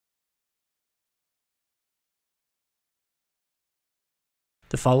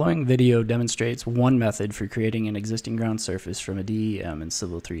The following video demonstrates one method for creating an existing ground surface from a DEM in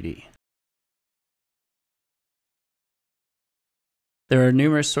Civil 3D. There are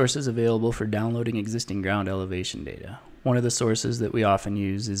numerous sources available for downloading existing ground elevation data. One of the sources that we often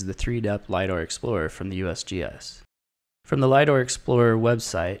use is the 3-depth LidarExplorer from the USGS. From the LidarExplorer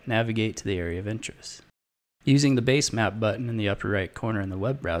website, navigate to the area of interest. Using the base map button in the upper right corner in the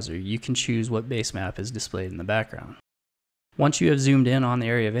web browser, you can choose what base map is displayed in the background. Once you have zoomed in on the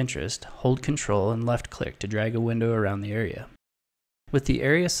area of interest, hold Ctrl and left-click to drag a window around the area. With the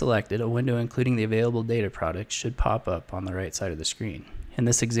area selected, a window including the available data products should pop up on the right side of the screen. In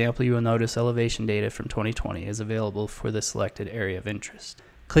this example, you will notice elevation data from 2020 is available for the selected area of interest.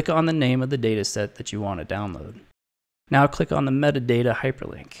 Click on the name of the dataset that you want to download. Now click on the metadata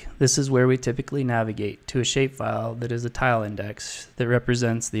hyperlink. This is where we typically navigate to a shapefile that is a tile index that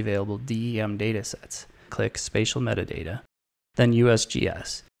represents the available DEM datasets. Click Spatial Metadata, then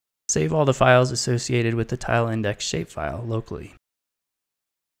USGS. Save all the files associated with the tile index shapefile locally.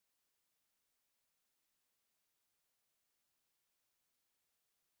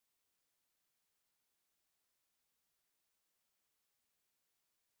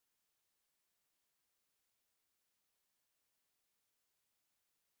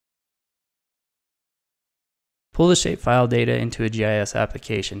 Pull the shapefile data into a GIS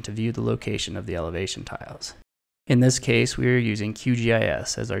application to view the location of the elevation tiles. In this case, we are using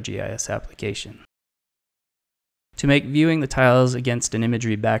QGIS as our GIS application. To make viewing the tiles against an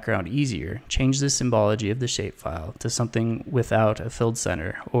imagery background easier, change the symbology of the shapefile to something without a filled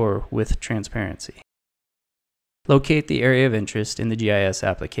center or with transparency. Locate the area of interest in the GIS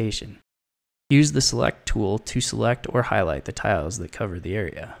application. Use the Select tool to select or highlight the tiles that cover the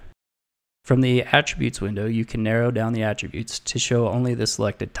area. From the Attributes window, you can narrow down the attributes to show only the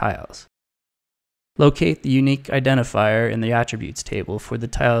selected tiles. Locate the unique identifier in the Attributes table for the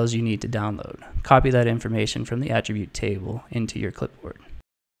tiles you need to download. Copy that information from the Attribute table into your clipboard.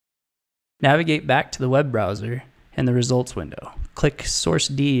 Navigate back to the web browser and the Results window. Click Source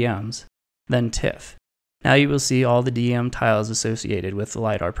DEMs, then TIFF. Now you will see all the DEM tiles associated with the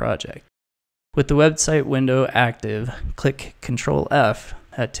LiDAR project. With the website window active, click Ctrl F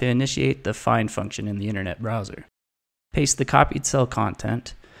to initiate the find function in the Internet browser. Paste the copied cell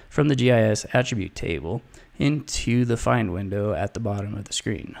content from the GIS attribute table into the find window at the bottom of the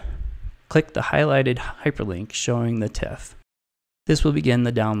screen. Click the highlighted hyperlink showing the TIFF. This will begin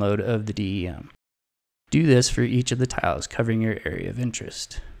the download of the DEM. Do this for each of the tiles covering your area of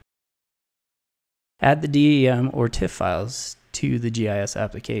interest. Add the DEM or TIFF files to the GIS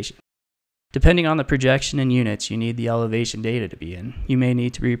application. Depending on the projection and units you need the elevation data to be in, you may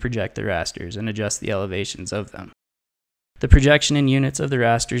need to reproject the rasters and adjust the elevations of them. The projection and units of the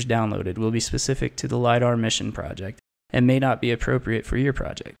rasters downloaded will be specific to the LiDAR mission project and may not be appropriate for your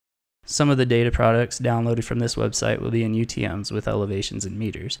project. Some of the data products downloaded from this website will be in UTMs with elevations in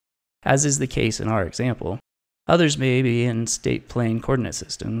meters, as is the case in our example. Others may be in state plane coordinate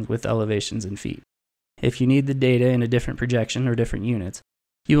systems with elevations in feet. If you need the data in a different projection or different units,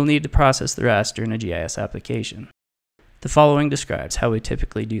 you will need to process the raster in a GIS application. The following describes how we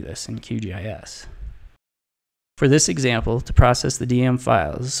typically do this in QGIS. For this example, to process the DEM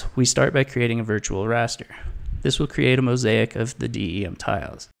files, we start by creating a virtual raster. This will create a mosaic of the DEM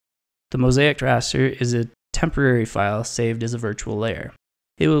tiles. The mosaic raster is a temporary file saved as a virtual layer.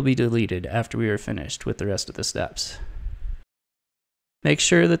 It will be deleted after we are finished with the rest of the steps. Make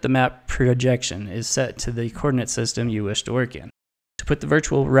sure that the map projection is set to the coordinate system you wish to work in. To put the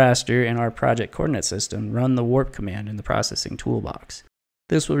virtual raster in our project coordinate system, run the warp command in the processing toolbox.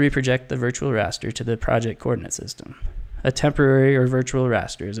 This will reproject the virtual raster to the project coordinate system. A temporary or virtual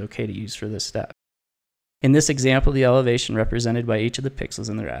raster is okay to use for this step. In this example, the elevation represented by each of the pixels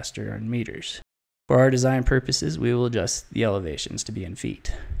in the raster are in meters. For our design purposes, we will adjust the elevations to be in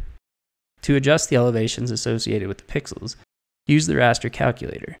feet. To adjust the elevations associated with the pixels, use the raster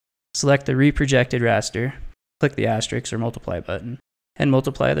calculator. Select the reprojected raster, click the asterisk or multiply button, and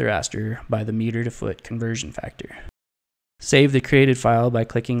multiply the raster by the meter to foot conversion factor. Save the created file by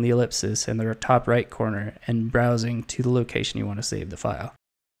clicking the ellipsis in the top right corner and browsing to the location you want to save the file.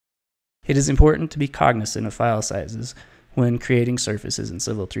 It is important to be cognizant of file sizes when creating surfaces in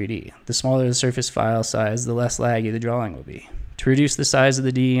Civil 3D. The smaller the surface file size, the less laggy the drawing will be. To reduce the size of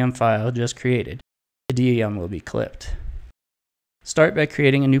the DEM file just created, the DEM will be clipped. Start by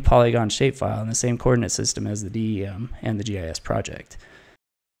creating a new polygon shapefile in the same coordinate system as the DEM and the GIS project.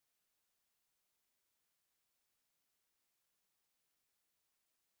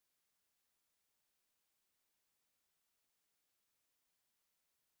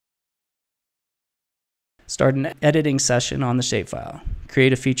 Start an editing session on the shapefile.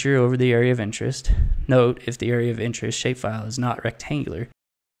 Create a feature over the area of interest. Note, if the area of interest shapefile is not rectangular,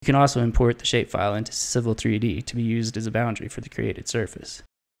 you can also import the shapefile into Civil 3D to be used as a boundary for the created surface.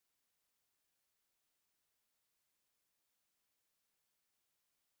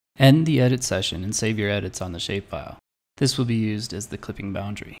 End the edit session and save your edits on the shapefile. This will be used as the clipping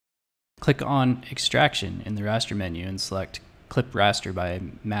boundary. Click on Extraction in the Raster menu and select Clip Raster by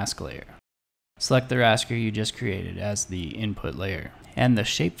Mask Layer. Select the raster you just created as the input layer, and the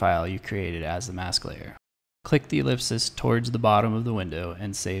shapefile you created as the mask layer. Click the ellipsis towards the bottom of the window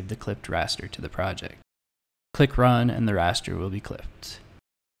and save the clipped raster to the project. Click Run and the raster will be clipped.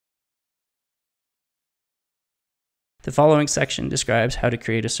 The following section describes how to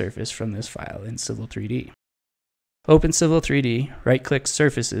create a surface from this file in Civil 3D. Open Civil 3D, right-click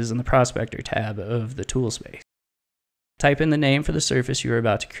Surfaces in the Prospector tab of the tool space. Type in the name for the surface you are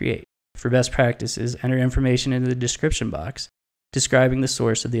about to create. For best practices, enter information into the description box describing the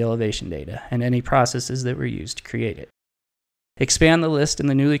source of the elevation data and any processes that were used to create it. Expand the list in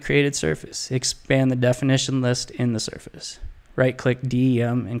the newly created surface. Expand the definition list in the surface. Right-click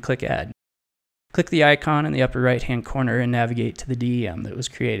DEM and click Add. Click the icon in the upper right-hand corner and navigate to the DEM that was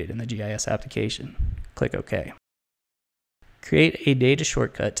created in the GIS application. Click OK. Create a data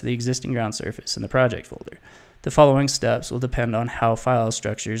shortcut to the existing ground surface in the project folder. The following steps will depend on how file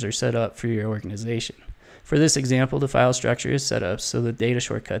structures are set up for your organization. For this example, the file structure is set up so that data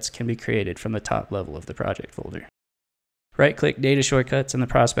shortcuts can be created from the top level of the project folder. Right-click Data Shortcuts in the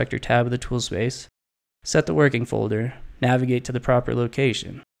Prospector tab of the toolspace. Set the working folder. Navigate to the proper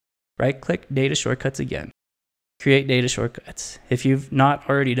location. Right-click Data Shortcuts again. Create data shortcuts. If you've not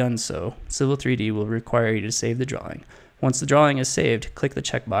already done so, Civil 3D will require you to save the drawing. Once the drawing is saved, click the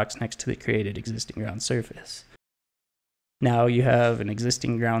checkbox next to the created existing ground surface. Now you have an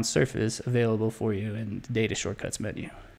existing ground surface available for you in the Data Shortcuts menu.